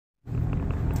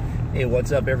Hey,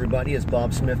 what's up, everybody? It's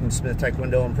Bob Smith from Smith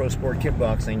Taekwondo and Pro Sport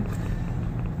Kickboxing.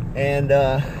 And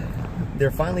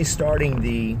they're finally starting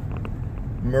the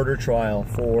murder trial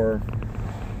for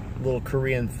a little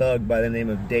Korean thug by the name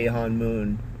of Dae Han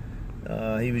Moon.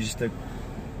 He was just a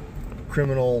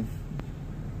criminal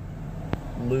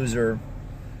loser,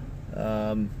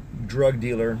 drug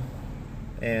dealer,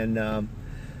 and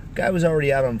guy was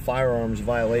already out on firearms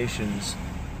violations.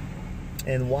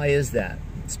 And why is that?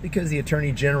 It's because the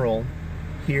Attorney General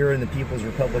here in the People's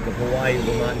Republic of Hawaii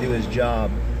will not do his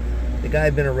job. The guy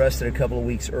had been arrested a couple of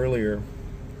weeks earlier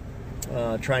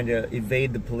trying to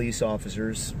evade the police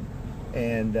officers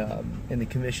and in the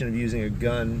commission of using a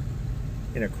gun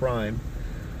in a crime.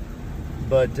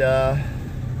 But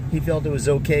he felt it was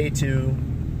okay to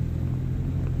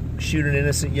shoot an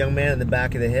innocent young man in the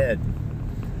back of the head.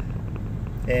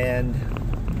 And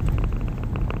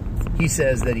he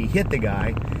says that he hit the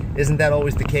guy. Isn't that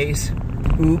always the case?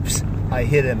 Oops, I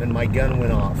hit him and my gun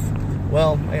went off.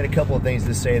 Well, I got a couple of things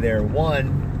to say there.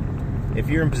 One, if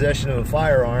you're in possession of a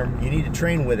firearm, you need to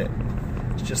train with it.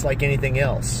 It's just like anything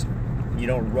else. You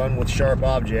don't run with sharp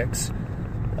objects.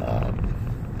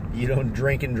 You don't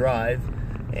drink and drive.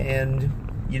 And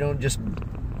you don't just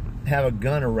have a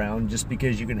gun around just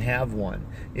because you can have one.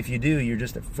 If you do, you're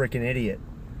just a freaking idiot.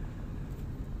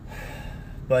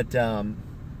 But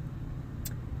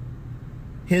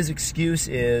his excuse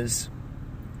is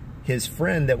his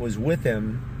friend that was with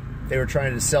him, they were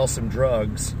trying to sell some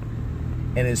drugs,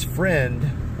 and his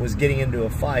friend was getting into a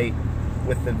fight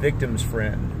with the victim's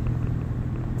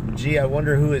friend. Gee, I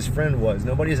wonder who his friend was.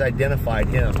 Nobody's identified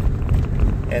him.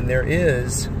 And there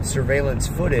is surveillance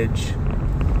footage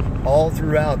all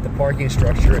throughout the parking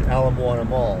structure at Moana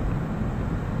Mall.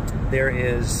 There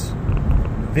is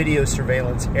video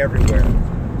surveillance everywhere.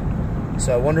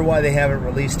 So I wonder why they haven't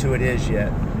released who it is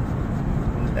yet.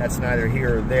 That's neither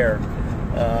here or there.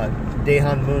 Dae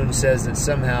Han Moon says that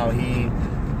somehow he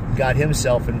got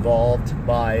himself involved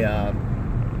by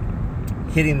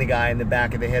hitting the guy in the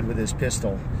back of the head with his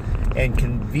pistol. And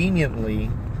conveniently,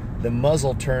 the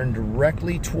muzzle turned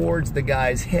directly towards the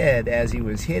guy's head as he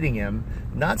was hitting him.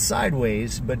 Not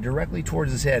sideways, but directly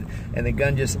towards his head. And the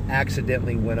gun just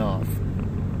accidentally went off.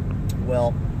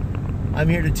 Well, I'm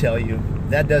here to tell you,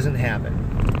 that doesn't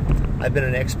happen. I've been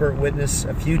an expert witness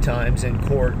a few times in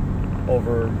court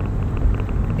over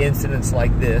incidents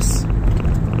like this,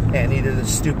 and either the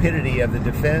stupidity of the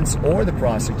defense or the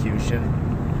prosecution,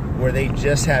 where they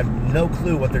just had no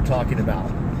clue what they're talking about.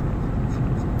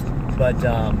 But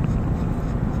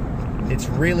it's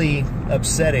really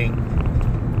upsetting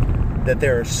that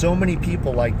there are so many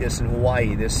people like this in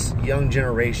Hawaii, this young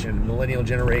generation, millennial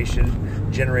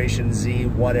generation, Generation Z,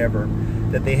 whatever,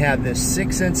 that they have this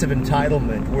sick sense of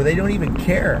entitlement where they don't even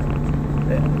care.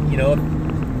 You know,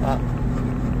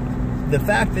 the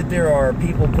fact that there are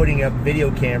people putting up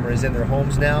video cameras in their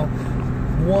homes now,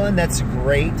 one, that's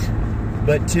great,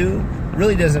 but two,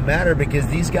 really doesn't matter because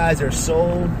these guys are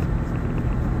so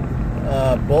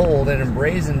bold and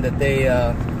embrazen that they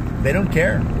don't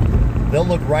care. They'll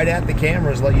look right at the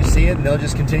cameras, let you see it, and they'll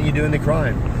just continue doing the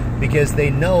crime because they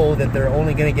know that they're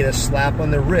only going to get a slap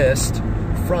on the wrist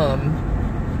from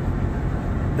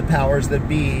the powers that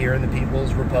be here in the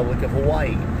People's Republic of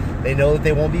Hawaii. They know that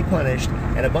they won't be punished,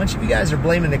 and a bunch of you guys are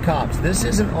blaming the cops. This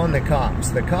isn't on the cops.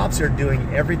 The cops are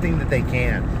doing everything that they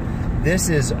can. This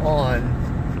is on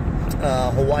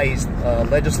Hawaii's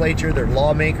legislature, their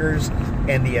lawmakers,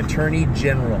 and the Attorney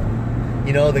General.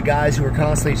 You know, the guys who are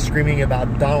constantly screaming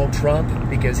about Donald Trump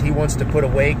because he wants to put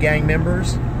away gang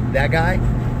members, that guy,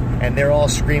 and they're all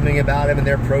screaming about him and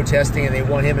they're protesting and they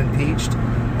want him impeached.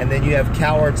 And then you have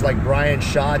cowards like Brian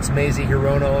Schatz, Mazie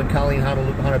Hirono, and Colleen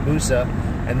Hanabusa,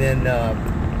 and then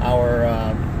our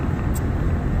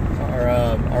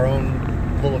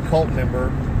own little cult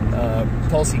member,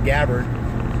 Tulsi Gabbard,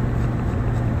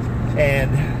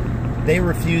 and they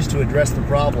refuse to address the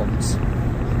problems.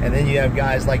 And then you have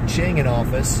guys like Ching in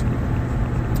office,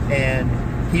 and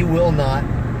he will not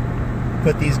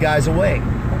put these guys away.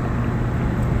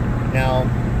 Now,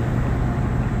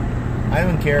 I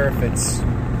don't care if it's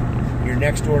your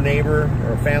next door neighbor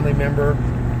or a family member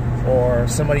or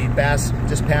somebody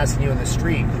just passing you in the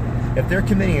street. If they're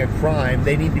committing a crime,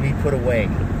 they need to be put away,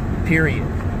 period.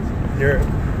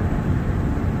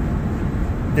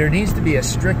 There needs to be a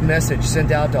strict message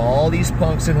sent out to all these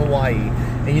punks in Hawaii.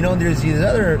 And you know, there's these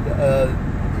other,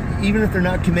 even if they're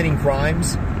not committing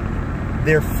crimes,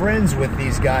 they're friends with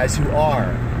these guys who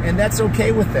are. And that's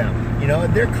okay with them. You know,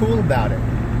 they're cool about it.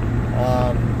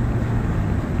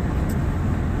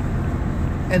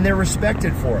 And they're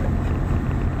respected for it.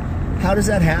 How does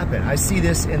that happen? I see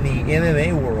this in the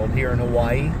MMA world here in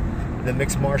Hawaii. the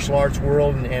mixed martial arts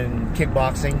world and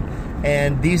kickboxing,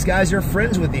 and these guys are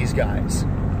friends with these guys.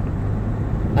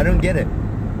 I don't get it.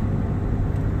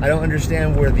 I don't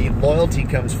understand where the loyalty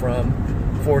comes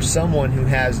from for someone who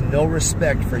has no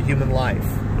respect for human life.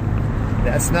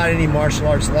 That's not any martial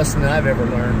arts lesson that I've ever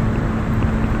learned.